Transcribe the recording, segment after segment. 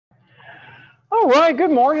All right, good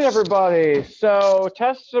morning, everybody. So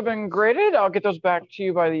tests have been graded. I'll get those back to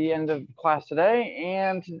you by the end of class today.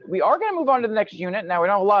 And we are going to move on to the next unit. Now, we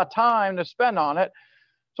don't have a lot of time to spend on it.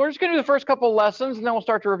 So we're just going to do the first couple of lessons, and then we'll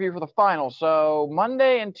start to review for the final. So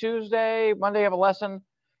Monday and Tuesday, Monday you have a lesson.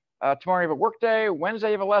 Tomorrow you have a work day. Wednesday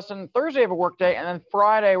you have a lesson. Thursday you have a work day. And then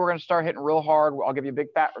Friday, we're going to start hitting real hard. I'll give you a big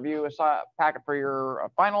fat review packet for your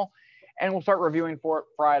final. And we'll start reviewing for it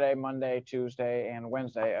Friday, Monday, Tuesday, and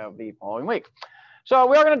Wednesday of the following week. So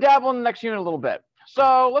we are going to dabble in the next unit a little bit.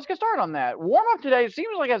 So let's get started on that. Warm up today seems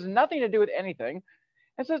like it has nothing to do with anything.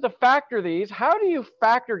 It says to factor these. How do you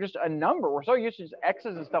factor just a number? We're so used to just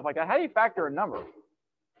X's and stuff like that. How do you factor a number?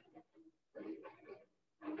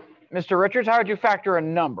 Mr. Richards, how would you factor a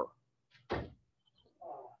number?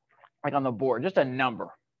 Like on the board, just a number.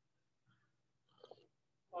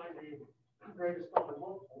 Find the greatest common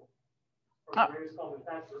multiple.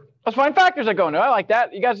 Let's find factors that go into it. I like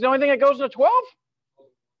that. You guys know anything that goes into 12?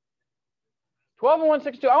 12 and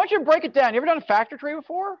 162. I want you to break it down. You ever done a factor tree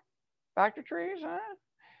before? Factor trees? Huh?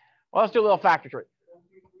 Well, let's do a little factor tree.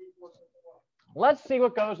 Let's see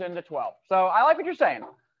what goes into 12. So I like what you're saying.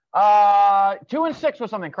 2 and 6 was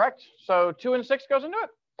something, correct? So 2 and 6 goes into it.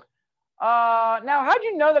 Now, how'd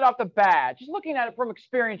you know that off the bat? Just looking at it from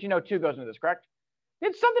experience, you know 2 goes into this, correct?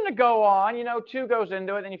 It's something to go on, you know, 2 goes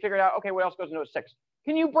into it, then you figure out, okay, what else goes into it? 6.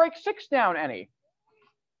 Can you break 6 down any?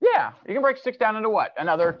 Yeah, you can break 6 down into what?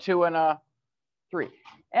 Another 2 and a 3.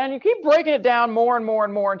 And you keep breaking it down more and more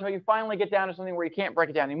and more until you finally get down to something where you can't break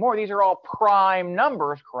it down anymore. These are all prime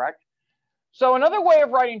numbers, correct? So another way of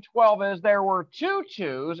writing 12 is there were 2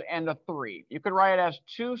 2s and a 3. You could write it as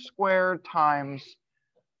 2 squared times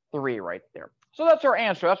 3 right there. So that's our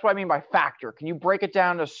answer. That's what I mean by factor. Can you break it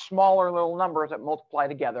down to smaller little numbers that multiply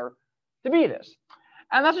together to be this?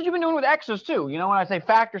 And that's what you've been doing with x's too. You know, when I say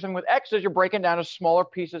factor something with x's, you're breaking down to smaller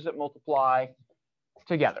pieces that multiply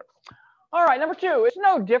together. All right, number 2, it's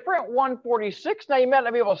no different, 146. Now you might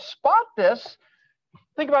not be able to spot this.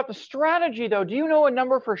 Think about the strategy though. Do you know a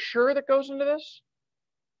number for sure that goes into this?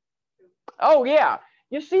 Oh yeah,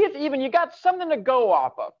 you see it's even. You got something to go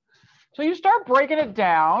off of. So you start breaking it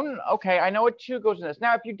down. Okay, I know what 2 goes in this.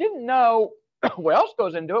 Now, if you didn't know what else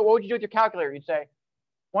goes into it, what would you do with your calculator? You'd say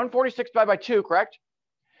 146 divided by 2, correct?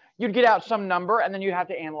 You'd get out some number, and then you'd have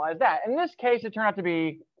to analyze that. In this case, it turned out to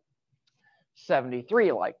be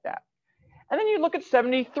 73 like that. And then you look at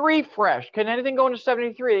 73 fresh. Can anything go into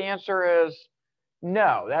 73? The answer is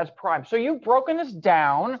no, that's prime. So you've broken this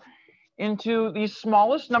down into the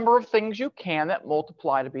smallest number of things you can that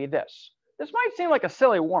multiply to be this. This might seem like a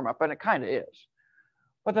silly warm-up, and it kind of is.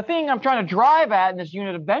 But the thing I'm trying to drive at in this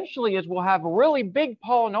unit eventually is we'll have really big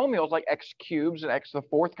polynomials like x cubes and x to the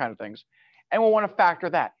 4th kind of things, and we'll want to factor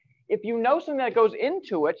that. If you know something that goes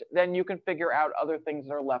into it, then you can figure out other things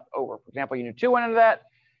that are left over. For example, you knew 2 went into that.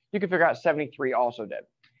 You can figure out 73 also did.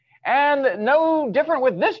 And no different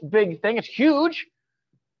with this big thing. It's huge.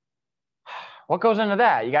 What goes into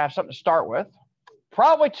that? You got to have something to start with.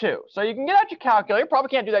 Probably 2. So you can get out your calculator. Probably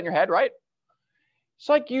can't do that in your head, right? It's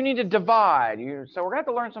like you need to divide. So we're going to have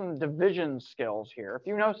to learn some division skills here. If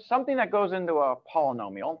you know something that goes into a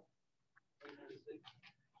polynomial,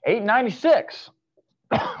 896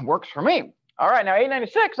 works for me. All right, now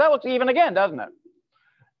 896, that looks even again, doesn't it?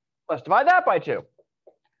 Let's divide that by 2.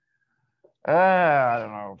 I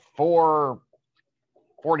don't know,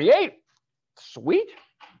 448. Sweet.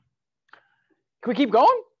 Can we keep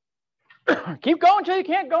going? Keep going until you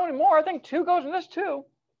can't go anymore. I think 2 goes in this too.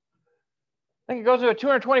 I think it goes into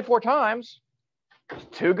 224 times. Does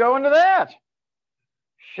 2 go into that?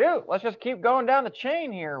 Shoot, let's just keep going down the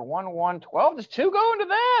chain here. 1, 1, 12. Does 2 go into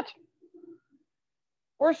that?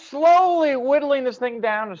 We're slowly whittling this thing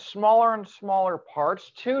down to smaller and smaller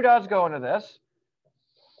parts. 2 does go into this.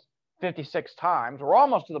 56 times. We're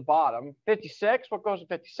almost to the bottom. 56. What goes to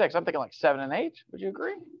 56? I'm thinking like 7 and 8. Would you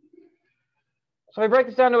agree? So if we break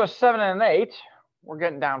this down to a 7 and an 8, we're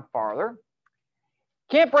getting down farther.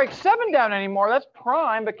 Can't break 7 down anymore. That's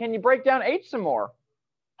prime, but can you break down 8 some more?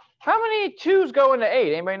 How many 2s go into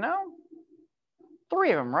 8? Anybody know?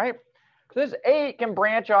 3 of them, right? So this 8 can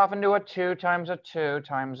branch off into a 2 times a 2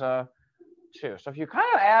 times a 2. So if you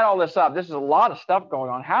kind of add all this up, this is a lot of stuff going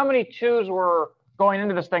on. How many 2s were going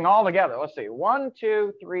into this thing all together? Let's see. 1,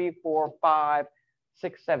 2, 3, 4, 5,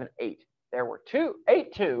 6, 7, 8. There were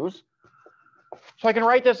 8 2s. So I can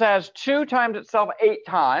write this as 2 times itself 8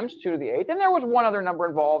 times, 2 to the 8th. And there was one other number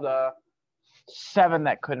involved, 7,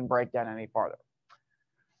 that couldn't break down any farther.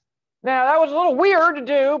 Now, that was a little weird to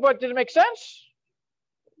do, but did it make sense?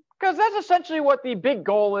 Because that's essentially what the big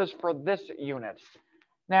goal is for this unit.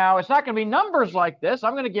 Now, it's not going to be numbers like this.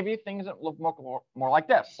 I'm going to give you things that look more like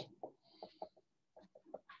this.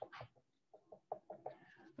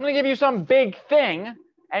 going to give you some big thing,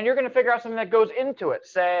 and you're going to figure out something that goes into it.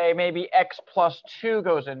 Say maybe x plus 2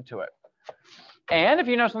 goes into it. And if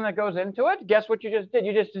you know something that goes into it, guess what you just did?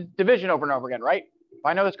 You just did division over and over again, right? If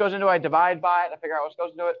I know this goes into it, I divide by it, I figure out what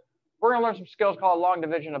goes into it. We're going to learn some skills called long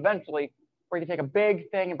division eventually, where you can take a big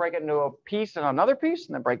thing and break it into a piece and another piece,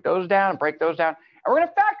 and then break those down and break those down. And we're going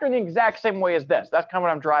to factor in the exact same way as this. That's kind of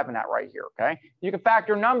what I'm driving at right here, okay? You can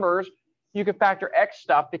factor numbers. You can factor X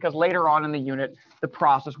stuff because later on in the unit, the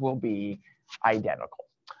process will be identical.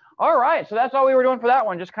 All right, so that's all we were doing for that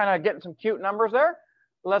one, just kind of getting some cute numbers there.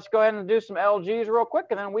 Let's go ahead and do some LGs real quick,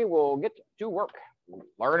 and then we will get to work.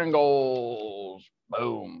 Learning goals.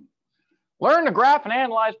 Boom. Learn to graph and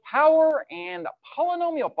analyze power and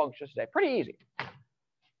polynomial functions today. Pretty easy.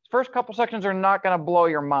 First couple sections are not going to blow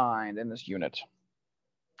your mind in this unit,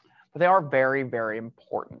 but they are very, very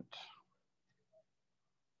important.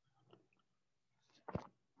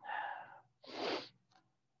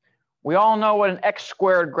 We all know what an x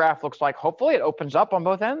squared graph looks like. Hopefully it opens up on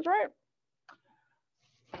both ends, right?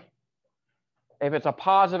 If it's a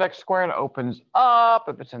positive x squared, it opens up.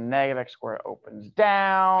 If it's a negative x squared, it opens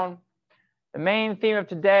down. The main theme of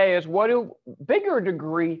today is what do bigger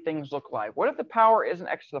degree things look like? What if the power isn't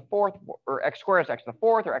x to the fourth, or x squared is x to the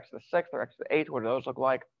fourth, or x to the sixth, or x to the eighth? What do those look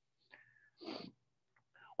like?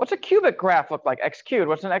 What's a cubic graph look like? X cubed.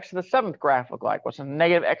 What's an x to the seventh graph look like? What's a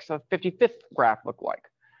negative x to the 55th graph look like?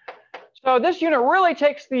 So this unit really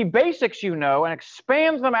takes the basics you know and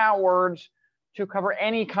expands them outwards to cover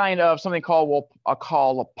any kind of something called a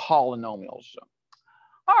polynomials. So,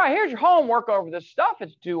 all right, here's your homework over this stuff.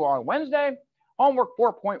 It's due on Wednesday. Homework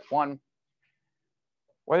 4.1.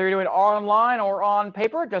 Whether you're doing it online or on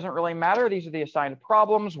paper, it doesn't really matter. These are the assigned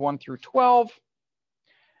problems, 1 through 12,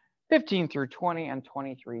 15 through 20, and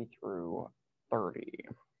 23 through 30.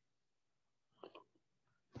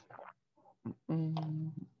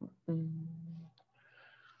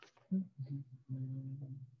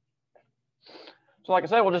 So like I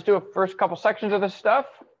said, we'll just do a first couple sections of this stuff.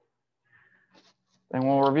 Then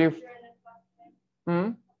we'll review.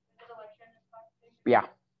 Yeah.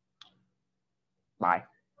 Bye.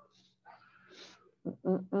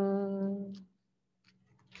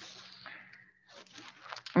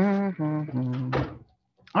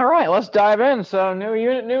 All right, let's dive in. So new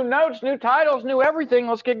unit, new notes, new titles, new everything.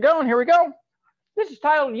 Let's get going. Here we go. This is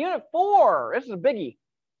titled Unit 4. This is a biggie.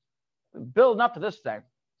 Building up to this thing.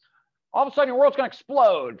 All of a sudden, your world's going to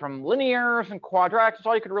explode from linears and quadratics. That's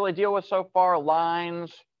all you could really deal with so far.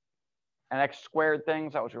 Lines and x squared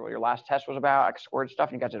things. That was what your last test was about, x squared stuff.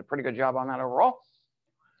 And you guys did a pretty good job on that overall.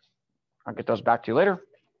 I'll get those back to you later.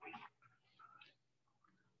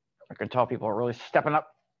 I can tell people are really stepping up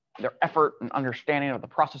their effort and understanding of the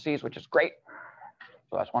processes, which is great.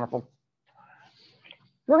 So that's wonderful.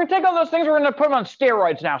 We're going to take all those things, we're going to put them on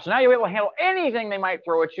steroids now. So now you're able to handle anything they might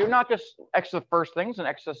throw at you, not just x to the first things and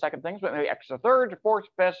x to the second things, but maybe x to the third, fourth,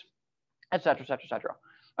 fifth, et cetera, et cetera, et cetera.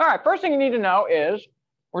 All right, first thing you need to know is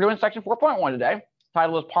we're doing section 4.1 today.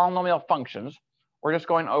 Title is polynomial functions. We're just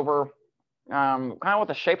going over kind of what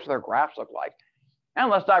the shapes of their graphs look like. And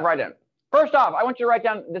let's dive right in. First off, I want you to write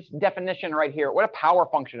down this definition right here, what a power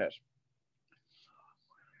function is.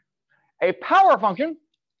 A power function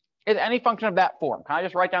is any function of that form. Can I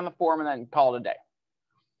just write down the form and then call it a day?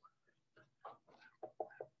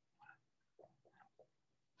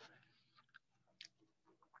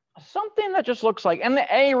 Something that just looks like, and the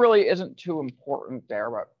A really isn't too important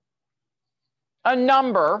there, but a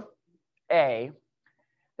number, A.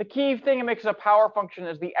 The key thing that makes it a power function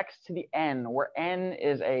is the x to the n, where n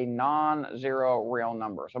is a non-zero real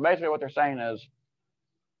number. So basically what they're saying is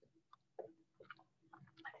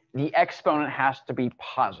the exponent has to be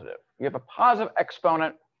positive. You have a positive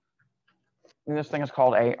exponent, and this thing is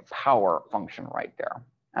called a power function right there.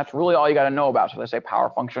 That's really all you got to know about. So they say power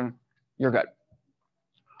function, you're good.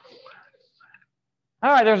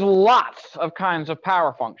 All right, there's lots of kinds of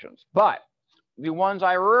power functions, but the ones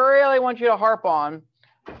I really want you to harp on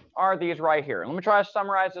are these right here. Let me try to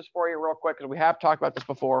summarize this for you real quick, because we have talked about this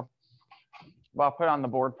before, but I'll put it on the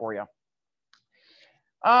board for you.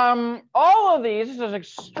 All of these, this is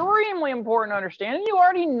extremely important to understand, and you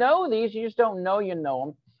already know these, you just don't know you know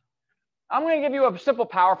them. I'm going to give you a simple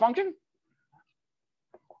power function.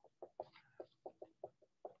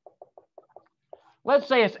 Let's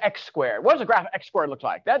say it's x squared. What does a graph of x squared look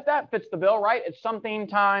like? That fits the bill, right? It's something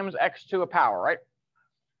times x to a power, right?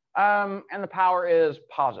 And the power is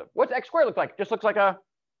positive. What's x squared look like? Just looks like a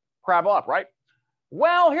parabola up, right?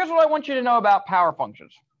 Well, here's what I want you to know about power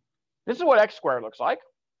functions. This is what x squared looks like.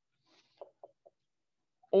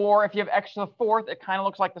 Or if you have x to the fourth, it kind of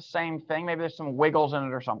looks like the same thing. Maybe there's some wiggles in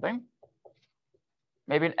it or something.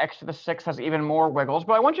 Maybe an x to the 6 has even more wiggles,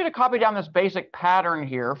 but I want you to copy down this basic pattern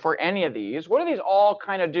here for any of these. What do these all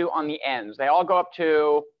kind of do on the ends? They all go up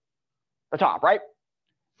to the top, right?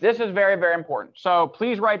 This is very, very important. So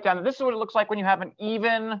please write down that this is what it looks like when you have an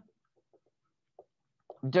even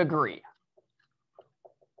degree.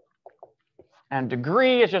 And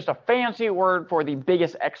degree is just a fancy word for the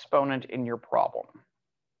biggest exponent in your problem.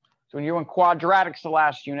 So when you were in quadratics the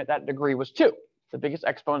last unit, that degree was 2. The biggest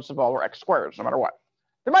exponents of all were x squareds, no matter what.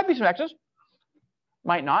 There might be some x's,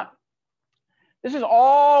 might not. This is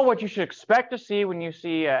all what you should expect to see when you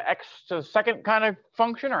see x to the second kind of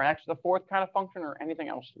function or x to the fourth kind of function or anything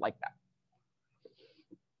else like that.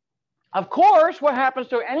 Of course, what happens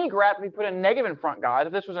to any graph if you put a negative in front, guys?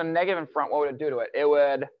 If this was a negative in front, what would it do to it? It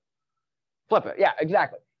would flip it. Yeah,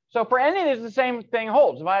 exactly. So for any of these, the same thing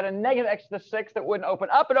holds. If I had a negative x to the 6 that wouldn't open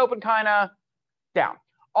up, it opened kind of down.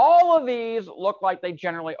 All of these look like they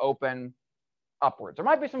generally open upwards. There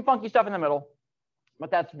might be some funky stuff in the middle,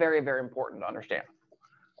 but that's very, very important to understand.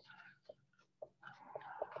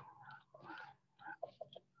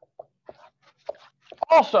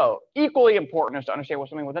 Also, equally important is to understand what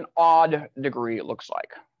something with an odd degree looks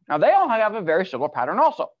like. Now, they all have a very similar pattern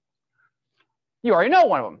also. You already know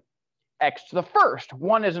one of them. X to the first.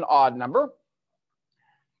 1 is an odd number.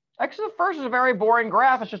 X to the first is a very boring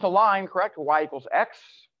graph. It's just a line, correct? Y equals x.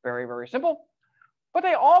 Very, very simple. But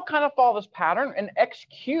they all kind of follow this pattern. And x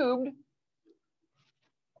cubed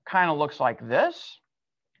kind of looks like this.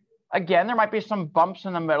 Again, there might be some bumps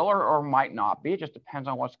in the middle or might not be. It just depends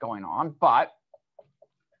on what's going on. But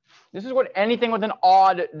this is what anything with an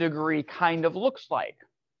odd degree kind of looks like.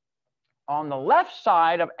 On the left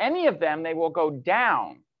side of any of them, they will go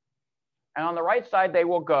down. And on the right side, they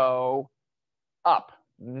will go up.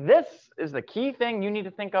 This is the key thing you need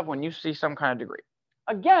to think of when you see some kind of degree.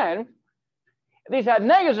 Again, if these had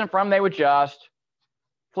negatives in front, they would just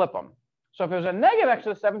flip them. So if it was a negative x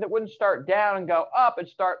to the 7th, it wouldn't start down and go up. It'd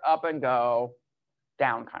start up and go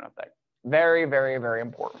down kind of thing. Very, very, very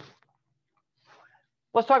important.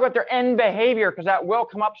 Let's talk about their end behavior, because that will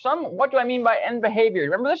come up some. What do I mean by end behavior?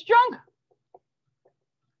 Remember this junk?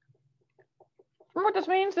 Remember what this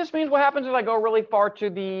means? This means what happens if I go really far to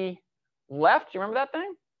the left. Do you remember that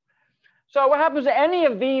thing? So what happens to any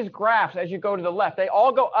of these graphs as you go to the left? They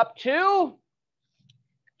all go up to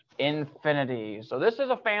infinity. So this is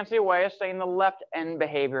a fancy way of saying the left end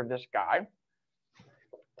behavior of this guy.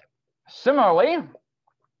 Similarly,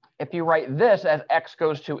 if you write this as x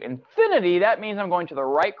goes to infinity, that means I'm going to the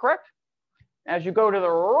right, correct? As you go to the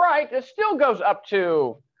right, it still goes up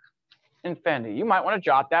to infinity. You might want to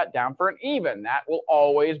jot that down for an even. That will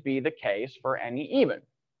always be the case for any even.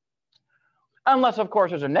 Unless, of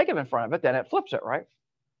course, there's a negative in front of it, then it flips it, right?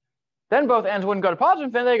 Then both ends wouldn't go to positive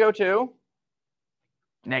infinity, they go to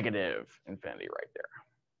negative infinity right there.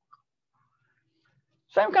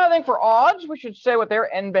 Same kind of thing for odds. We should say what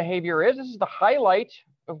their end behavior is. This is the highlight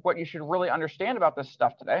of what you should really understand about this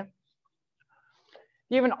stuff today.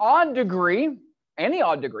 You have an odd degree, any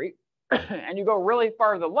odd degree, and you go really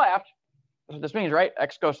far to the left. That's what this means, right?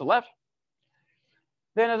 X goes to the left.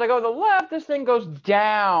 Then as I go to the left, this thing goes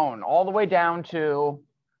down, all the way down to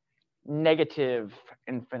negative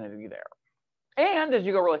infinity there. And as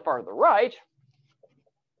you go really far to the right,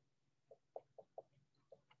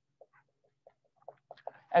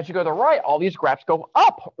 as you go to the right, all these graphs go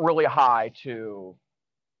up really high to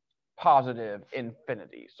positive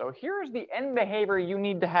infinity. So here's the end behavior you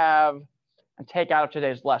need to have and take out of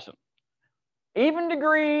today's lesson. Even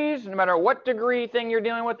degrees, no matter what degree thing you're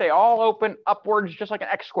dealing with, they all open upwards just like an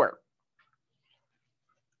x squared.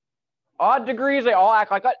 Odd degrees, they all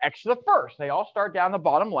act like an x to the first. They all start down the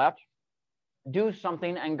bottom left, do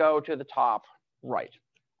something, and go to the top right.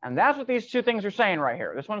 And that's what these two things are saying right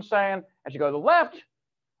here. This one's saying, as you go to the left,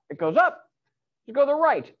 it goes up. As you go to the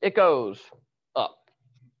right, it goes up.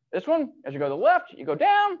 This one, as you go to the left, you go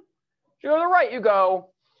down. As you go to the right, you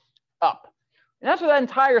go up. And that's what that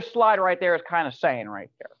entire slide right there is kind of saying right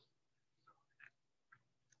there.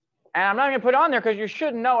 And I'm not going to put it on there because you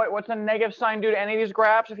should know it. What's the negative sign do to any of these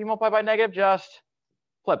graphs? If you multiply by negative, just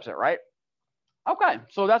flips it, right? Okay,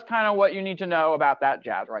 so that's kind of what you need to know about that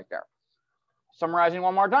jazz right there. Summarizing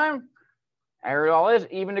one more time. Here it all is.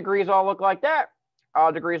 Even degrees all look like that.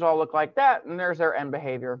 Odd degrees all look like that. And there's their end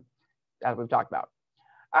behavior as we've talked about.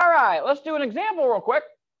 All right, let's do an example real quick.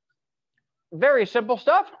 Very simple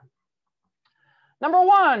stuff. Number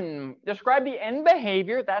 1, describe the end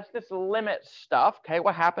behavior. That's this limit stuff. Okay,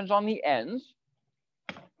 what happens on the ends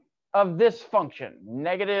of this function,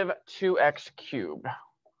 negative 2x cubed.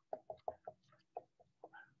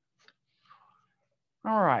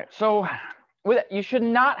 All right, so You should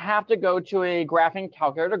not have to go to a graphing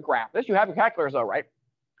calculator to graph this. You have your calculators though, right?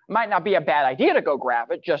 Might not be a bad idea to go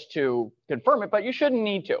graph it just to confirm it, but you shouldn't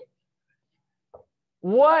need to.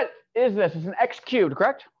 What is this? It's an x cubed,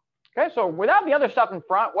 correct? Okay, so without the other stuff in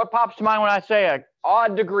front, what pops to mind when I say an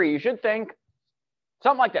odd degree? You should think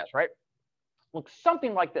something like this, right? Looks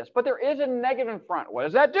something like this, but there is a negative in front. What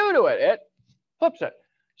does that do to it? It flips it.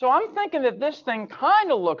 So I'm thinking that this thing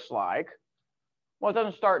kind of looks like, well, it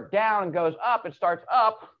doesn't start down and goes up. It starts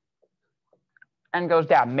up and goes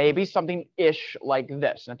down. Maybe something-ish like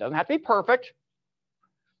this. And it doesn't have to be perfect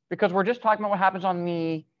because we're just talking about what happens on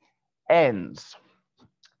the ends.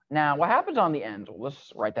 Now, what happens on the ends? Well,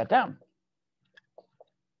 let's write that down.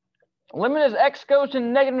 Limit as x goes to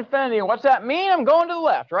negative infinity. What's that mean? I'm going to the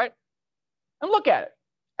left, right? And look at it.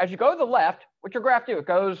 As you go to the left, what's your graph do? It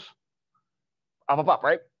goes up, up, up,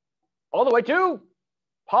 right? All the way to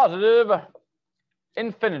positive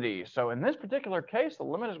infinity. So in this particular case, the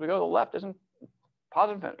limit as we go to the left isn't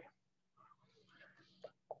positive infinity.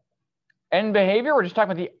 End behavior, we're just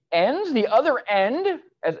talking about the ends. The other end,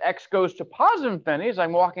 as x goes to positive infinity, as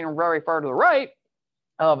I'm walking very far to the right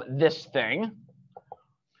of this thing,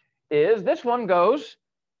 is this one goes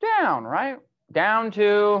down, right? Down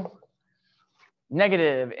to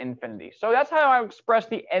negative infinity. So that's how I express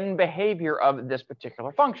the end behavior of this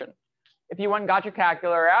particular function. If you went and got your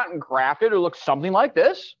calculator out and graphed it, it looks something like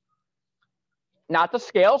this. Not the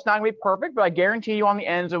scale, it's not going to be perfect, but I guarantee you on the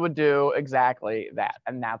ends it would do exactly that.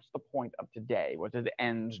 And that's the point of today. What did the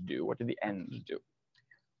ends do? What did the ends do?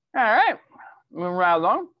 All right, moving right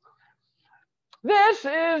along. This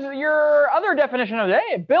is your other definition of the day.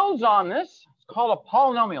 It builds on this. It's called a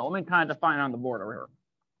polynomial. Let me kind of define it on the board over here.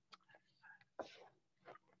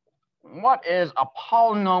 What is a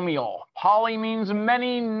polynomial? Poly means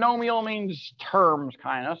many, nomial means terms,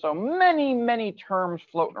 kind of. So many, many terms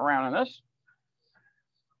floating around in this.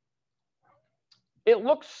 It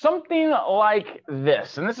looks something like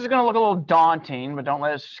this. And this is going to look a little daunting, but don't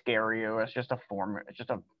let it scare you. It's just a form. It's just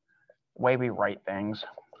a way we write things.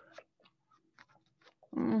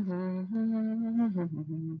 Kind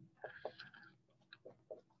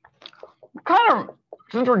of,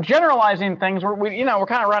 since we're generalizing things, we're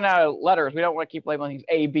kind of running out of letters. We don't want to keep labeling things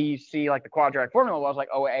A, B, C like the quadratic formula was, like,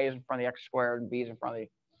 oh, A is in front of the x squared and B is in front of the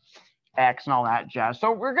x and all that jazz.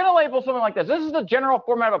 So we're going to label something like this. This is the general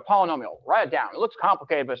format of a polynomial. Write it down. It looks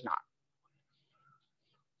complicated, but it's not.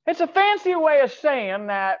 It's a fancy way of saying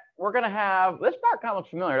that we're going to have, this part kind of looks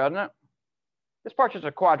familiar, doesn't it? This part's just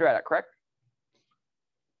a quadratic, correct?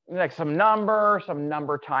 Like some number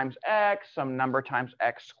times x, some number times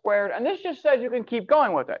x squared. And this just says you can keep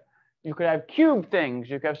going with it. You could have cube things.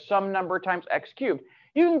 You could have some number times x cubed.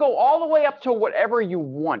 You can go all the way up to whatever you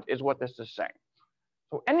want is what this is saying.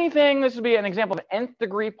 So anything, this would be an example of an nth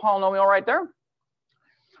degree polynomial right there.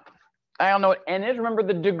 I don't know what n is. Remember,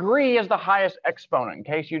 the degree is the highest exponent. In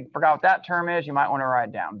case you forgot what that term is, you might want to write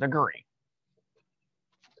it down. Degree.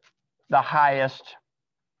 The highest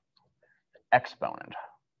exponent.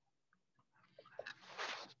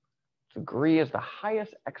 Degree is the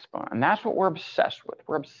highest exponent. And that's what we're obsessed with.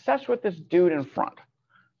 We're obsessed with this dude in front.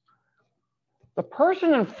 The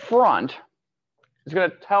person in front is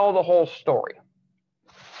going to tell the whole story.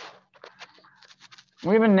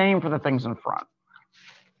 We have a name for the things in front.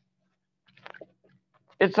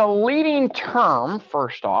 It's a leading term,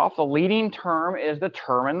 first off. The leading term is the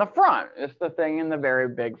term in the front. It's the thing in the very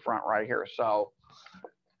big front right here. So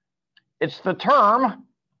it's the term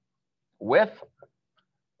with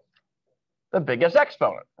the biggest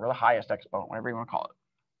exponent, or the highest exponent, whatever you want to call it.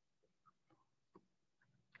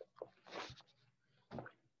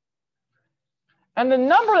 And the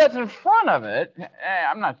number that's in front of it,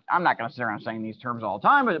 I'm not going to sit around saying these terms all the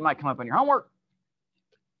time, but it might come up in your homework.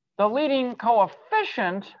 The leading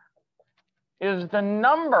coefficient is the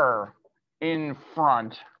number in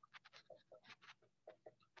front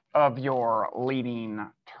of your leading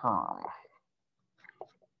term.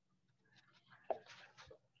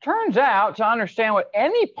 Turns out, to understand what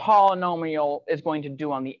any polynomial is going to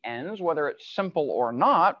do on the ends, whether it's simple or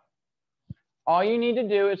not, all you need to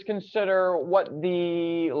do is consider what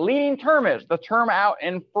the leading term is, the term out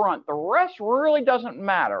in front. The rest really doesn't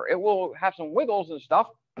matter. It will have some wiggles and stuff.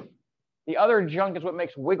 The other junk is what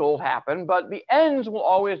makes wiggles happen, but the ends will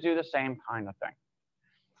always do the same kind of thing.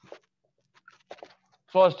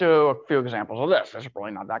 So let's do a few examples of this. This is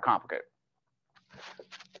really not that complicated.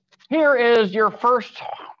 Here is your first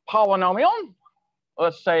polynomial.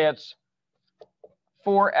 Let's say it's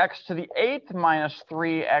 4x to the 8th minus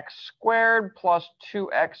 3x squared plus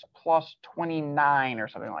 2x plus 29 or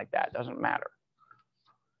something like that. Doesn't matter.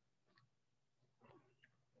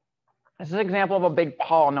 This is an example of a big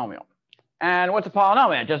polynomial. And what's a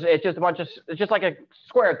polynomial? It's just like a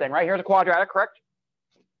squared thing, right? Here's a quadratic, correct?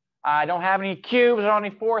 I don't have any cubes, I don't have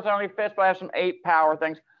any fourths, I don't have any fifths, but I have some 8 power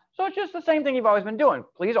things. So it's just the same thing you've always been doing.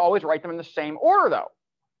 Please always write them in the same order, though.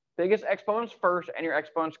 Biggest exponents first, and your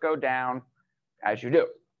exponents go down as you do.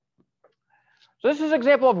 So this is an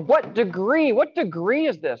example of what degree. What degree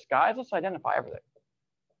is this, guys? Let's identify everything.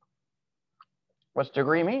 What's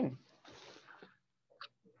degree mean?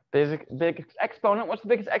 Big exponent. What's the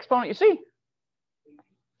biggest exponent you see?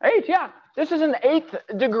 8, yeah. This is an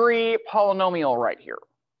 8th degree polynomial right here.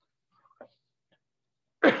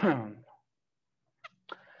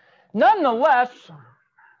 Nonetheless,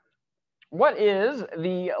 what is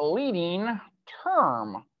the leading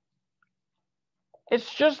term?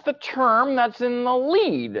 It's just the term that's in the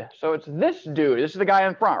lead. So it's this dude. This is the guy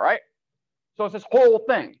in front, right? So it's this whole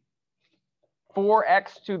thing.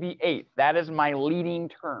 4x to the 8th. That is my leading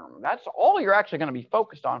term. That's all you're actually going to be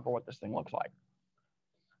focused on for what this thing looks like.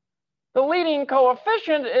 The leading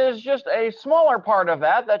coefficient is just a smaller part of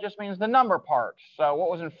that. That just means the number part. So what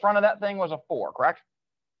was in front of that thing was a 4, correct?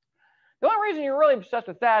 The only reason you're really obsessed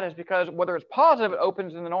with that is because whether it's positive, it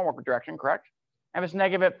opens in the normal direction, correct? And if it's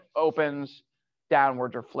negative, it opens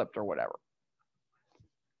downwards or flipped or whatever.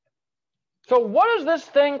 So what does this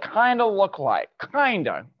thing kind of look like? Kind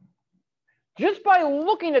of. Just by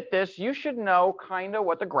looking at this, you should know kind of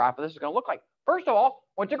what the graph of this is going to look like. First of all,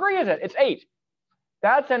 what degree is it? It's 8.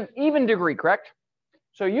 That's an even degree, correct?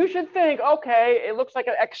 So you should think, okay, it looks like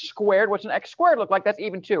an x squared. What's an x squared look like? That's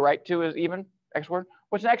even 2, right? 2 is even, x squared.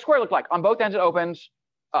 What's an x squared look like? On both ends, it opens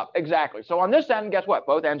up. Exactly. So on this end, guess what?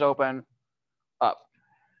 Both ends open up.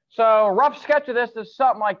 So rough sketch of this is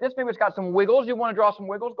something like this. Maybe it's got some wiggles. You want to draw some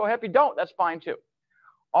wiggles? Go ahead. If you don't, that's fine too.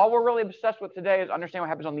 All we're really obsessed with today is understand what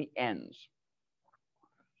happens on the ends.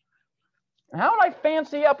 And how would I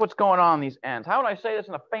fancy up what's going on these ends? How would I say this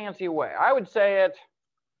in a fancy way? I would say it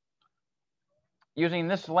using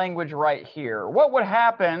this language right here. What would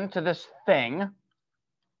happen to this thing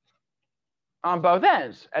on both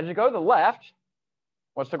ends? As you go to the left,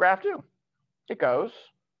 what's the graph do? It goes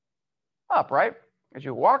up, right? As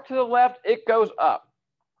you walk to the left, it goes up.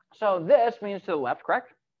 So this means to the left,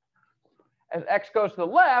 correct? As x goes to the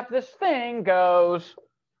left, this thing goes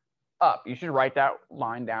up. You should write that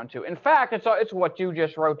line down too. In fact, it's what you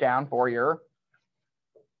just wrote down for your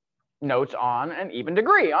notes on an even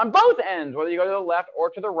degree. On both ends, whether you go to the left or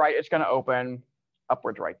to the right, it's going to open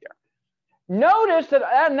upwards right there. Notice that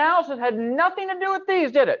analysis had nothing to do with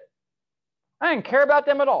these, did it? I didn't care about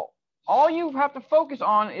them at all. All you have to focus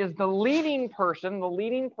on is the leading person. The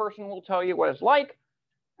leading person will tell you what it's like,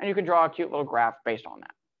 and you can draw a cute little graph based on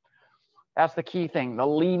that. That's the key thing. The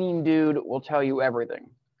leading dude will tell you everything.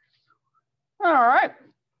 All right.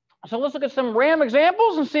 So let's look at some random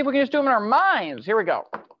examples and see if we can just do them in our minds. Here we go.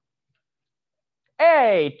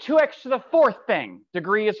 A, 2x to the 4th thing.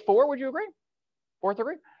 Degree is 4, would you agree? 4th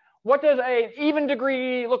degree. What does an even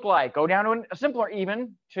degree look like? Go down to a simpler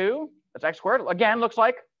even, 2. That's x squared. Again, looks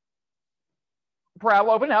like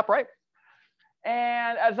parabola open up, right?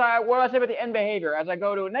 And what do I say about the end behavior? As I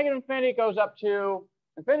go to a negative infinity, it goes up to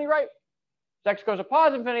infinity, right? As x goes to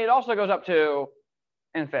positive infinity, it also goes up to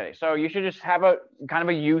infinity. So you should just have a kind of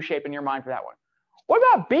a U shape in your mind for that one. What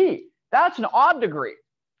about B? That's an odd degree.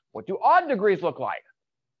 What do odd degrees look like?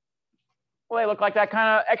 Well, they look like that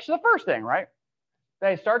kind of x to the first thing, right?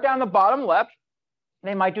 They start down the bottom left.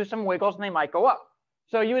 They might do some wiggles and they might go up.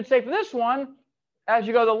 So you would say for this one, as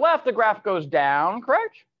you go to the left, the graph goes down,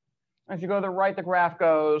 correct? As you go to the right, the graph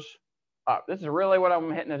goes up. This is really what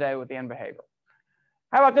I'm hitting today with the end behavior.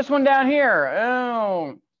 How about this one down here?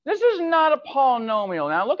 Oh, this is not a polynomial.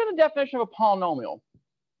 Now look at the definition of a polynomial.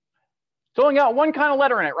 It's only got one kind of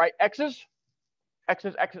letter in it, right? X's.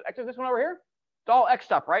 This one over here, it's all X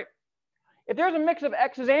stuff, right? If there's a mix of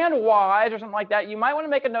X's and Y's or something like that, you might want to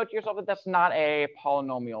make a note to yourself that that's not a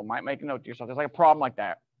polynomial. Might make a note to yourself. There's like a problem like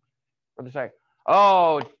that. Where they say,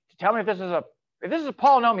 oh, tell me if this is a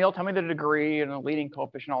polynomial, tell me the degree and the leading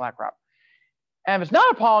coefficient, all that crap. And if it's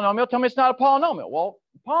not a polynomial, tell me it's not a polynomial. Well,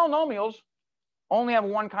 polynomials only have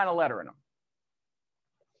one kind of letter in them.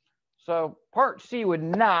 So part C would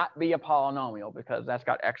not be a polynomial because that's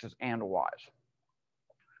got X's and Y's.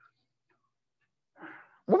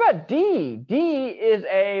 What about D? D is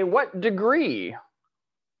a what degree?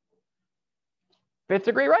 5th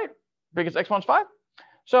degree, right? Biggest exponent's 5.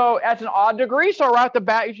 So that's an odd degree. So right off the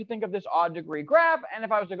bat, you should think of this odd degree graph. And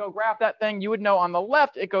if I was to go graph that thing, you would know on the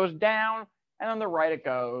left, it goes down. And on the right, it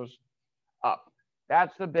goes up.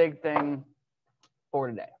 That's the big thing for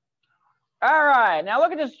today. All right. Now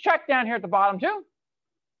look at this check down here at the bottom too.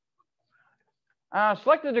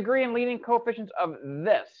 Select the degree and leading coefficients of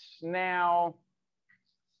this. Now,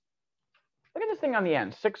 look at this thing on the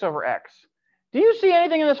end, 6 over x. Do you see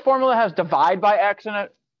anything in this formula that has divide by x in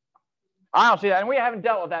it? I don't see that, and we haven't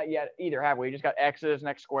dealt with that yet either, have we? We just got x's and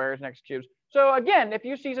x squares and x cubes. So again, if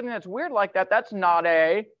you see something that's weird like that, that's not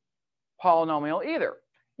a polynomial either.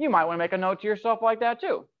 You might want to make a note to yourself like that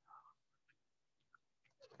too.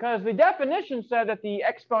 Because the definition said that the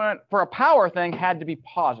exponent for a power thing had to be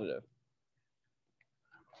positive.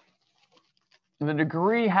 The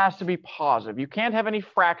degree has to be positive. You can't have any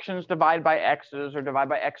fractions divide by x's or divide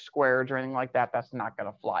by x squareds or anything like that. That's not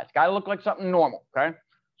going to fly. It's got to look like something normal, okay?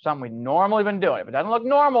 Something we've normally been doing. If it doesn't look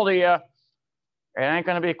normal to you, it ain't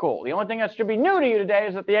going to be cool. The only thing that should be new to you today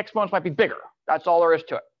is that the exponents might be bigger. That's all there is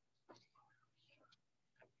to it.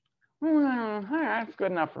 All right, that's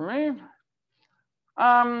good enough for me.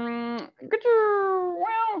 Well,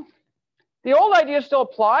 the old ideas still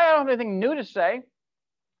apply. I don't have anything new to say.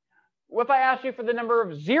 What if I ask you for the number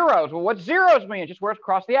of zeros? Well, what zeros mean? It's just where it's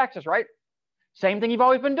across the axis, right? Same thing you've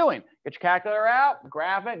always been doing. Get your calculator out,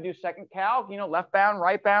 graph it, do second calc, left bound,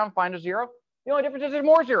 right bound, find a zero. The only difference is there's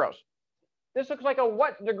more zeros. This looks like a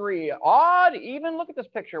what degree? Odd, even? Look at this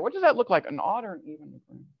picture. What does that look like? An odd or an even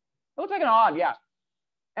degree? It looks like an odd, yeah.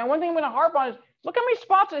 And one thing I'm going to harp on is, look how many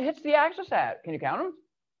spots it hits the axis at. Can you count them?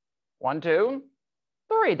 1, 2,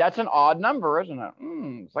 3. That's an odd number, isn't it?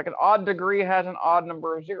 It's like an odd degree has an odd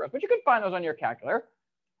number of zeros. But you can find those on your calculator.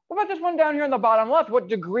 What about this one down here in the bottom left? What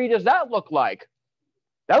degree does that look like?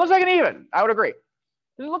 That looks like an even. I would agree.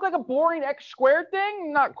 Does it look like a boring x squared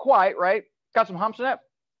thing? Not quite, right? Got some humps in it.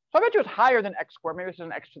 So I bet you it's higher than x squared. Maybe it's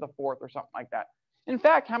an x to the 4th or something like that. In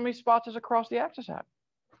fact, how many spots is across the axis at?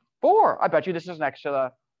 4. I bet you this is an x to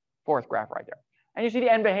the 4th graph right there. And you see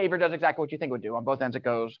the end behavior does exactly what you think it would do. On both ends, it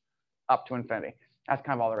goes up to infinity. That's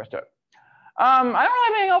kind of all there is to it. I don't really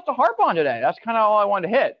have anything else to harp on today. That's kind of all I wanted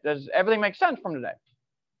to hit. Does everything make sense from today?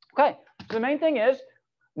 Okay, so the main thing is,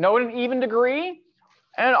 know what an even degree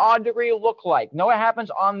and an odd degree look like. Know what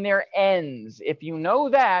happens on their ends. If you know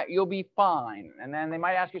that, you'll be fine. And then they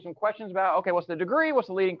might ask you some questions about, okay, what's the degree? What's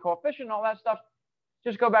the leading coefficient? All that stuff.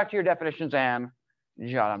 Just go back to your definitions and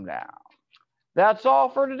jot them down. That's all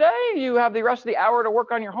for today. You have the rest of the hour to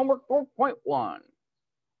work on your homework 4.1.